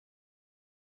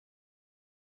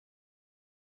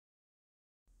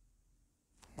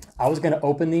I was going to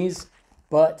open these,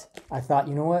 but I thought,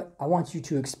 you know what? I want you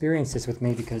to experience this with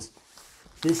me because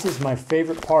this is my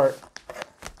favorite part.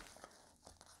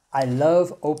 I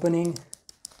love opening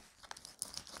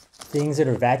things that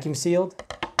are vacuum sealed.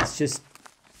 It's just,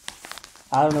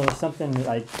 I don't know, there's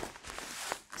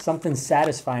something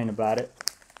satisfying about it.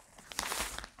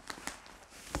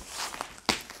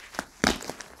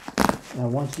 And I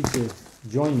want you to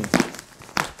join me.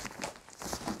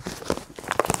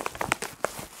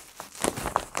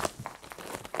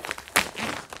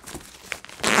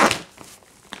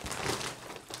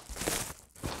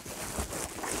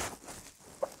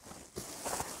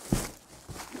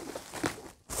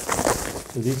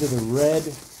 So these are the red.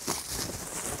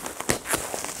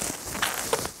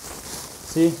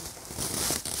 See?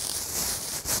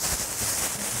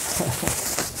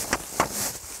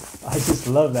 I just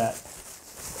love that.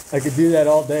 I could do that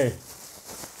all day.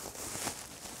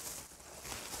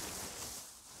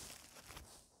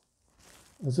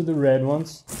 Those are the red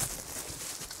ones.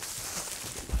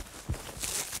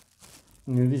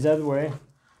 Move these out of the way.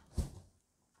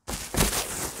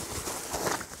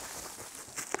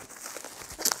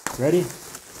 Ready?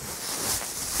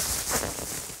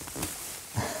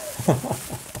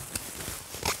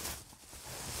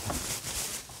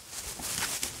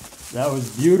 That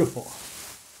was beautiful.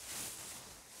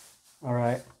 All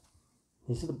right,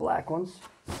 these are the black ones.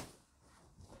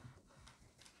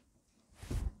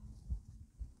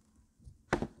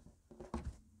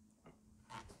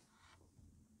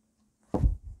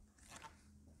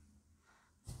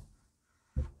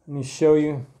 Let me show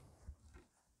you.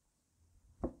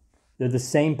 They're the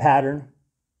same pattern.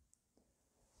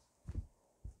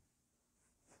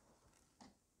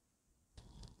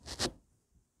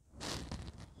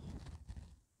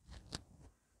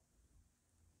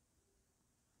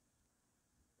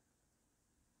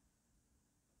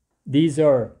 These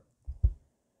are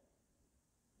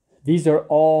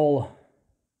all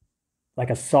like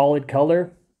a solid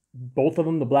color. Both of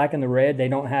them, the black and the red, they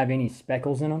don't have any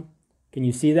speckles in them. Can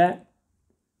you see that?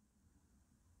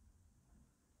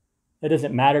 It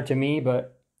doesn't matter to me,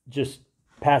 but just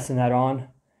passing that on.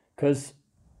 Because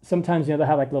sometimes, you know, they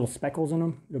have like little speckles in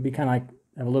them. It'll be kind of like,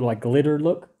 have a little like glitter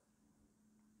look.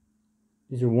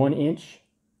 These are 1 inch.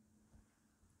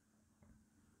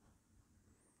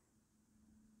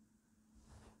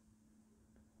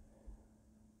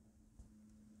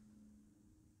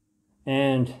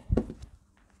 And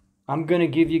I'm going to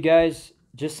give you guys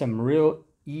just some real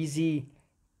easy,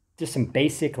 just some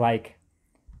basic like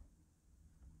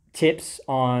tips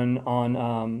on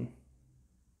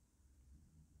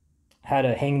how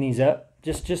to hang these up.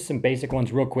 Just some basic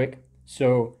ones real quick.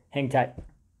 So hang tight.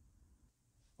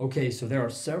 Okay, so there are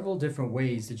several different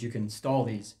ways that you can install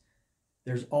these.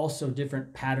 There's also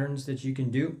different patterns that you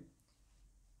can do.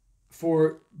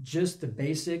 For just the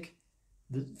basic,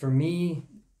 for me,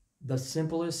 the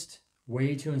simplest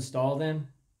way to install them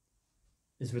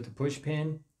is with a push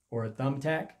pin or a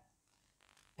thumbtack.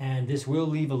 And this will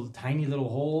leave a tiny little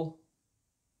hole,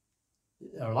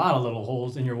 a lot of little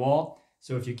holes in your wall.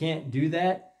 So if you can't do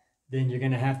that, then you're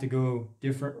going to have to go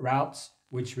different routes,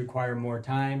 which require more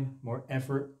time, more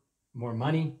effort, more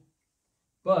money.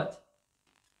 But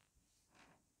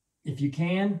if you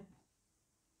can,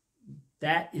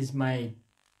 that is my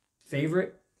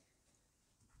favorite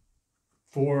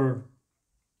for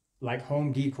like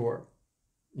home decor,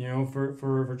 you know,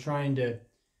 for trying to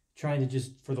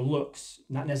just for the looks,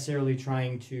 not necessarily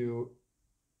trying to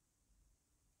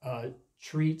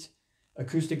treat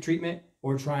acoustic treatment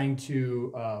or trying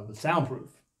to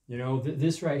soundproof. You know,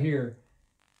 this right here,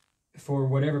 for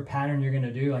whatever pattern you're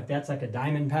gonna do, like that's like a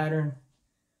diamond pattern.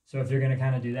 So if you're gonna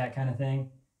kind of do that kind of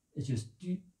thing, it's just,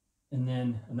 and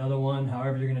then another one,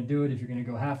 however you're gonna do it, if you're gonna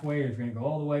go halfway or if you're gonna go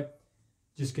all the way,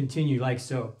 just continue like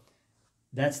so.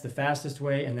 That's the fastest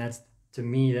way, and that's, to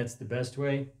me, that's the best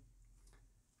way.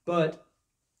 But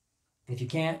if you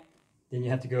can't, then you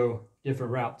have to go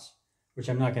different routes, which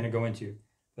I'm not going to go into.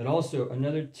 But also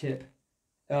another tip,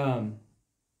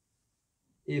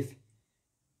 if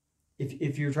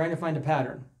you're trying to find a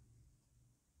pattern,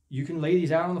 you can lay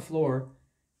these out on the floor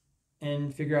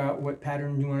and figure out what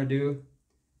pattern you want to do.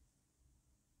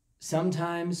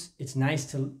 Sometimes it's nice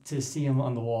to see them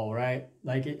on the wall, right?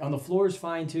 Like on the floor is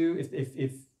fine too,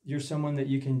 if you're someone that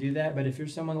you can do that. But if you're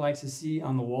someone who likes to see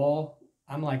on the wall,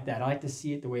 I'm like that. I like to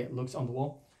see it the way it looks on the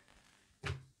wall.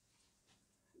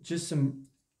 Just some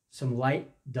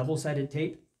light double-sided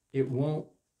tape. It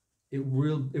will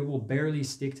barely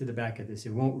stick to the back of this.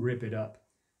 It won't rip it up.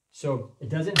 So it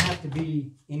doesn't have to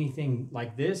be anything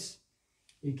like this.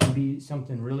 It can be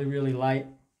something really, really light.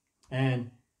 And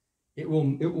it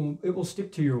will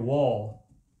stick to your wall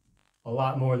a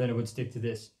lot more than it would stick to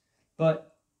this.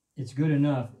 But it's good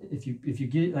enough if you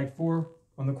get it like 4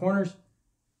 on the corners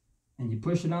and you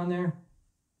push it on there,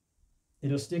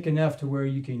 it'll stick enough to where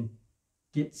you can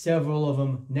get several of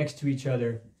them next to each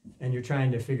other, and you're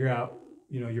trying to figure out,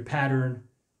 your pattern,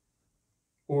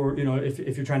 or,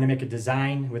 if you're trying to make a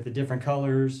design with the different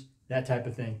colors, that type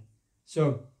of thing.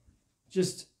 So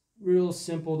just real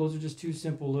simple. Those are just 2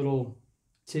 simple little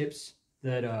tips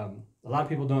that a lot of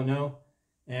people don't know.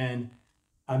 And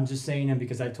I'm just saying them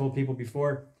because I told people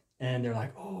before, and they're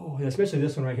like, oh, especially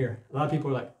this one right here. A lot of people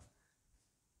are like,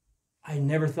 I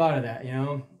never thought of that,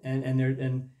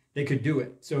 and they could do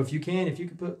it. So if you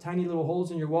could put tiny little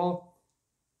holes in your wall,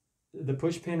 the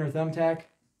push pin or thumbtack,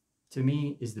 to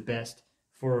me, is the best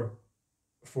for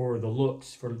the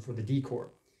looks, for the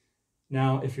decor.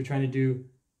 Now, if you're trying to do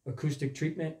acoustic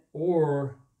treatment,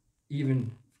 or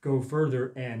even go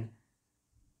further and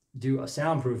do a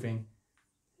soundproofing,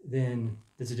 then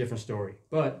that's a different story.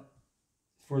 But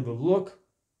for the look,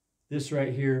 this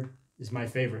right here is my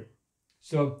favorite.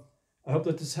 So I hope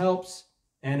that this helps,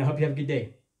 and I hope you have a good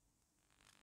day.